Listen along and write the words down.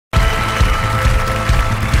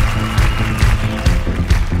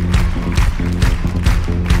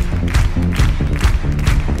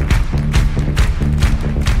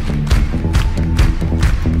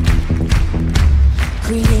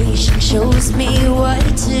me what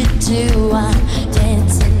to do. I'm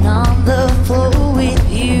dancing on the floor with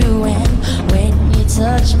you, and when you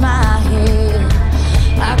touch my head,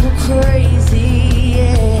 I go crazy,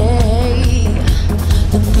 yeah.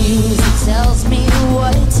 The music tells me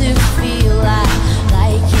what to feel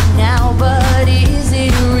like it now, but is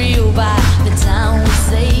it real? By the time we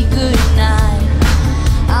say goodnight,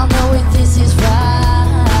 I'll know if this is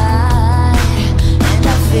right. And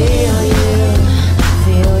I feel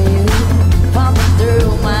you pumping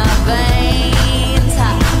through my veins,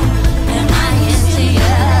 and my hands to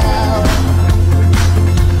you.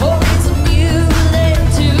 Oh, it's a music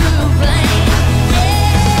to blame.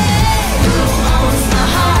 Yeah. Who owns my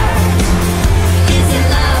heart? Is it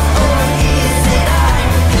love or is it art?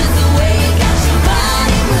 'Cause the way you got your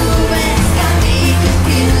body moving, it's got me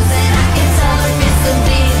confused, and I can't tell if it's a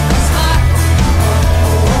beat or spark.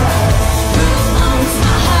 Who owns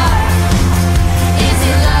my heart? Is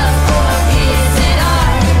it love or is it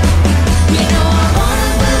art? You know I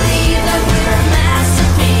wanna believe that we're a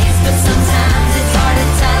masterpiece, but sometimes it's hard to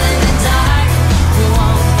tell in the dark. Who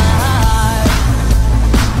owns my heart?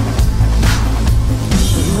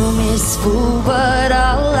 The room is full, but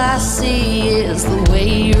all I see is the way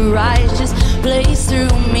your eyes just blaze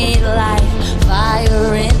through me like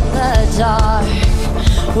fire in the dark.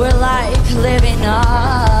 We're like living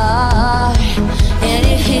art, and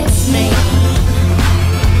it hits me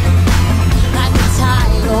like a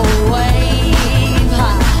tidal wave.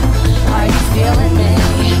 Are you feeling me?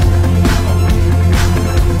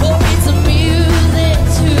 Or it's a music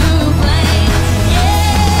to blame.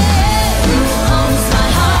 Yeah. Who owns my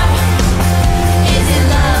heart? Is it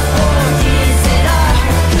love or is it art?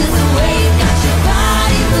 'Cause the way you got your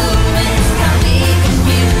body moving, it's got me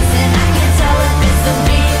confused, and I can't tell if it's a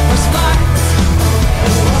beat or sparks.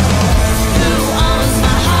 Who owns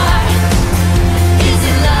my heart? Is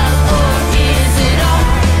it love or is it art?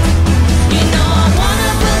 You know I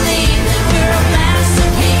wanna believe that we're a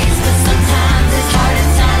masterpiece, but sometimes it's hard to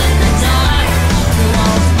tell in the dark. Who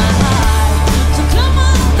owns my heart? So come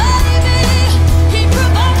on, baby, keep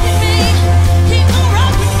provoking me, keep on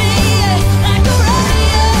rocking me like a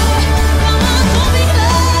rodeo. Come on, hold me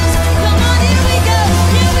close. Come on, here we go,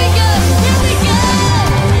 here we go, here we go.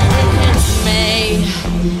 It hits me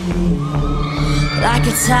like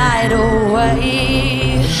a tidal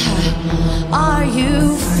wave. Are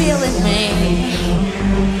you feeling me?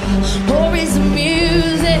 Or is the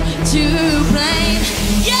music to blame?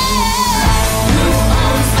 Yeah! Who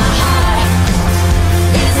owns my heart?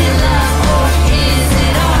 Is it love or is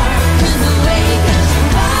it art? 'Cause the way you got your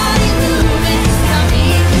body moving, it's got me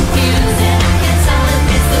confused, and I can't tell if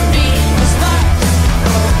it's the beat or sparks.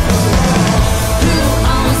 Who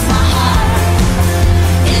owns my heart?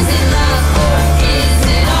 Is it love or is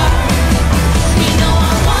it art? You know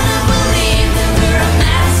I wanna believe that we're a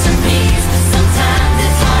masterpiece, but sometimes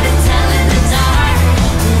it's hard to tell in the dark.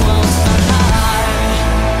 Who owns my heart?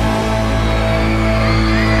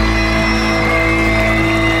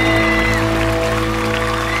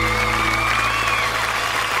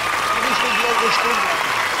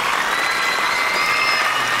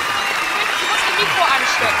 Du musst die Mikro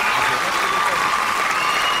anstecken.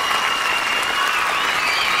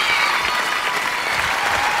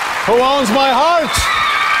 Who owns my heart?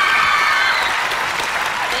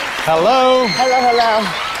 Hello. Hello, hello.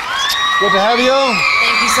 Good to have you.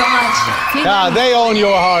 Thank you so much. Yeah, they own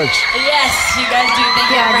your heart. Yes, you guys do. Thank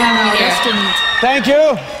you for having me here. Stimmt. Thank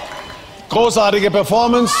you. Großartige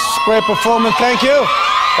performance. Great performance. Thank you.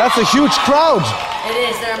 That's a huge crowd. It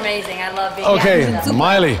is. They're amazing. I love being Okay, here.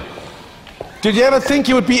 Miley. Did you ever think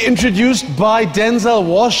you would be introduced by Denzel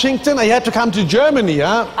Washington? You had to come to Germany,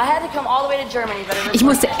 huh? I had to come all the way to Germany, but it was Ich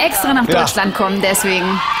musste extra nach Deutschland kommen,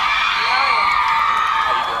 deswegen.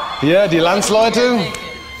 Hier die Landsleute.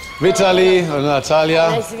 Vitali und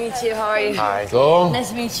Natalia. Nice to meet you. How are you? Hi. So. Nice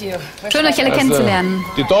to meet you. Schön, euch alle kennenzulernen.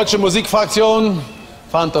 Die deutsche Musikfraktion.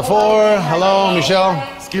 Fanta 4. Hello, Michelle.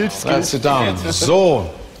 Let's sit down. So,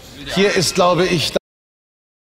 hier ist, glaube ich,